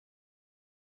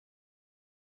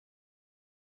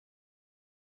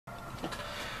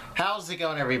How's it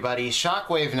going, everybody?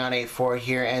 Shockwave984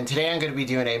 here, and today I'm going to be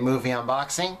doing a movie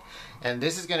unboxing. And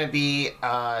this is going to be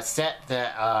a set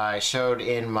that I showed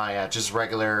in my just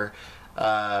regular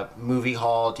movie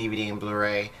haul, DVD and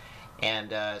Blu-ray.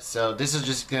 And so this is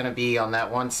just going to be on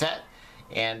that one set.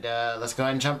 And let's go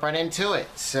ahead and jump right into it.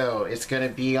 So it's going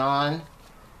to be on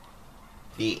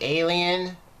the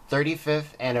Alien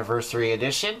 35th Anniversary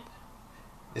Edition.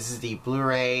 This is the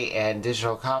Blu-ray and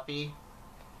digital copy.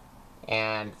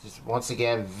 And just once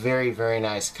again, very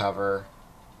nice cover.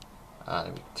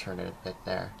 Let me turn it a bit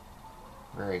there.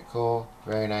 Very cool,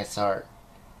 very nice art.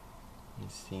 You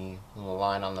see a little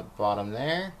line on the bottom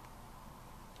there.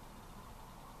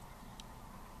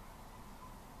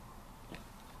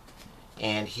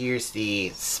 And here's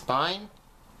the spine.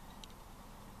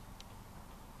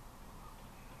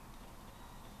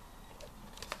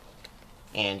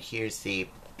 And here's the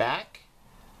back.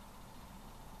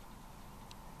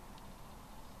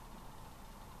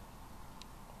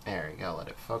 There we go, let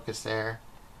it focus there.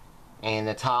 And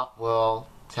the top will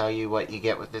tell you what you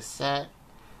get with this set.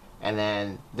 And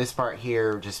then this part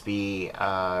here will just be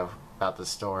about the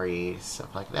story,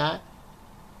 stuff like that.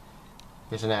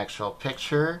 Here's an actual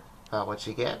picture about what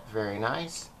you get, very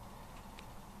nice.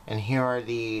 And here are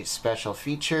the special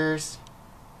features.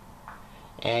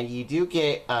 And you do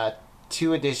get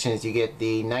two editions. You get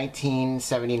the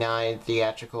 1979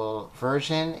 theatrical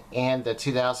version and the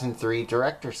 2003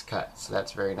 director's cut. So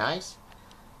that's very nice.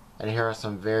 And here are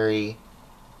some very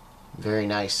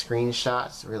nice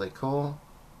screenshots. Really cool.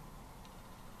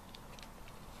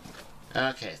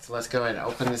 Okay, so let's go ahead and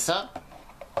open this up.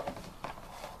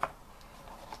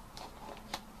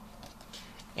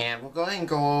 And we'll go ahead and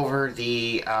go over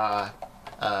the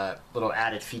little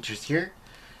added features here.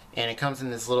 And it comes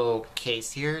in this little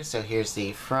case here. So here's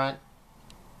the front.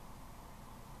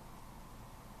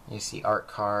 You see art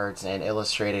cards and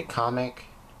illustrated comic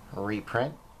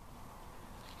reprint.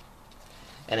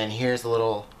 And then here's the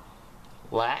little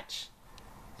latch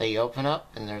that you open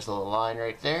up, and there's a little line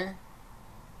right there.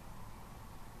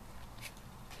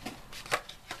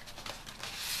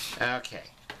 Okay.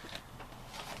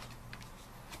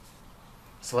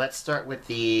 So let's start with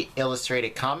the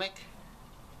illustrated comic.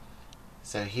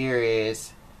 So here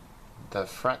is the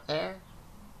front there.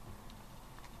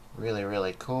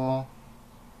 Really cool.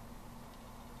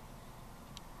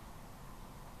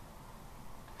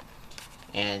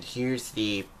 And here's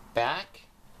the back.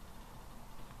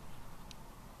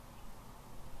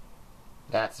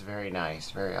 That's very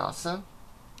nice, very awesome.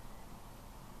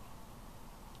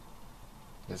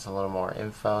 There's a little more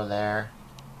info there.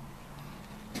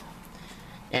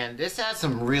 And this has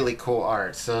some really cool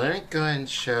art. So let me go ahead and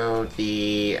show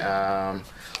the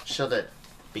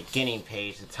beginning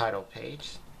page, the title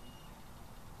page.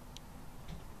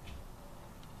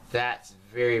 That's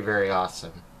very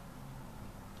awesome.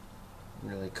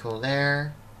 Really cool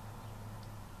there.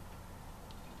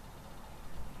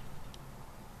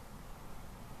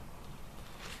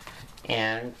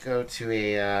 And go to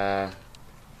a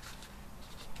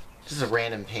just a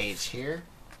random page here.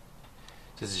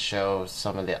 Just to show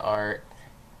some of the art.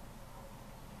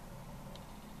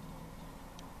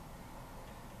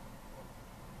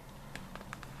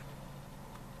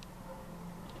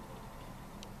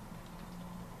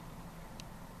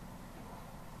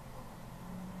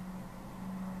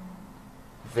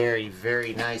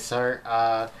 Very nice art.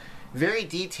 Very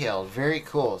detailed, very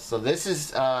cool. So this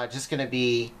is just going to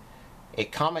be a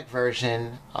comic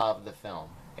version of the film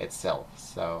itself.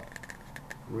 So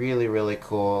really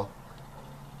cool.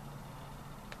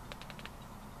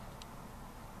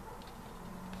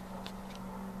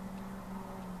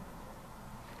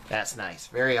 That's nice.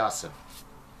 Very awesome.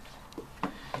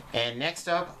 And next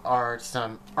up are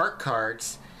some art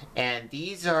cards. And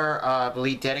these are, I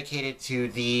believe, dedicated to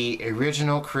the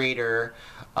original creator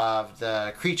of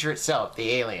the creature itself,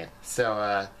 the alien.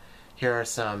 So here are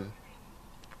some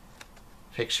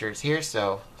pictures here.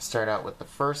 So start out with the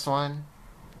first one.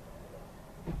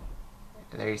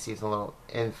 And there you see some little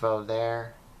info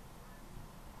there.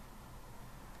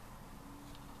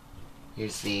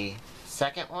 Here's the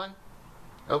second one.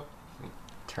 Oh, let me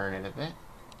turn it a bit.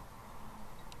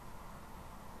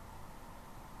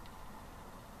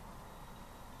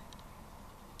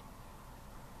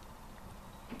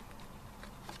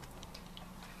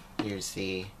 Here's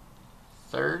the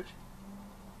third.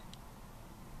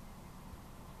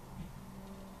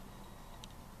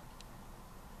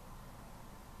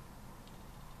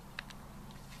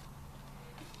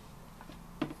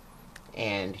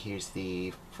 And here's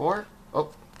the fourth.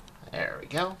 Oh, there we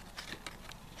go.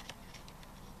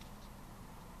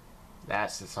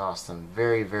 That's just awesome.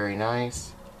 Very, very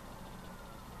nice.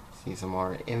 See some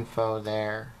more info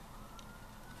there.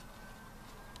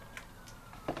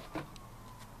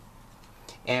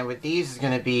 And with these, it's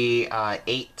going to be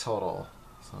 8 total.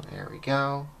 So there we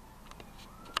go.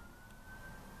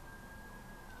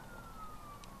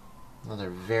 Another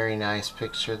very nice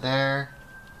picture there.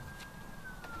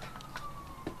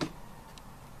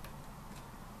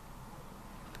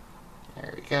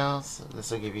 There we go. So this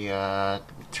will give you a...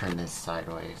 turn this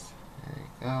sideways. There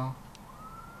you go.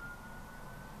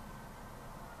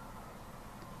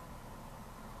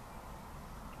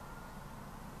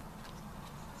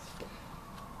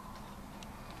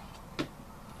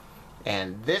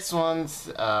 And this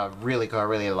one's really cool. I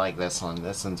really like this one.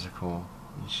 This one's cool.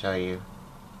 Let me show you.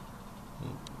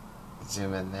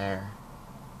 Zoom in there.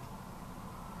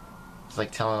 It's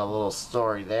like telling a little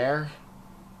story there.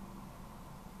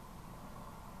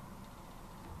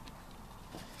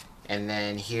 And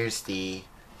then here's the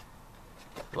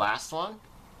last one.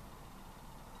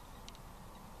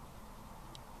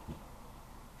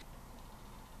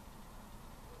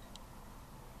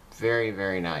 Very,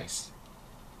 very nice.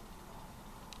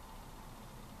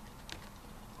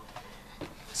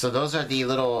 So those are the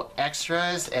little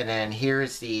extras, and then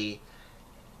here's the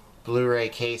Blu-ray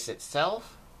case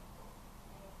itself.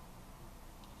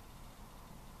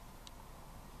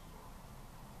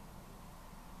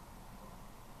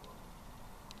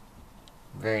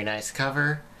 Very nice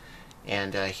cover.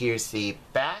 And here's the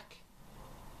back.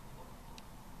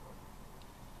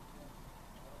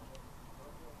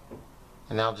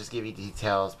 And I'll just give you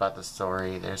details about the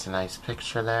story. There's a nice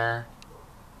picture there.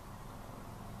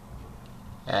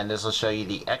 And this will show you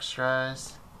the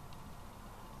extras.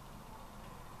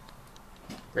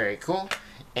 Very cool.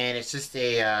 And it's just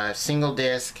a single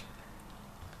disc,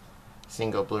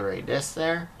 single Blu-ray disc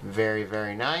there. Very,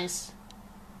 very nice.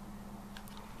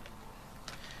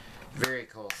 Very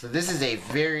cool. So this is a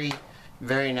very,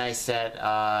 very nice set.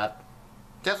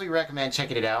 Definitely recommend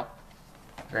checking it out.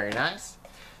 Very nice.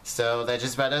 So that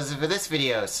just about does it for this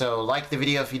video. So like the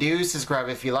video if you do, subscribe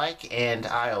if you like, and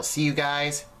I'll see you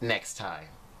guys next time.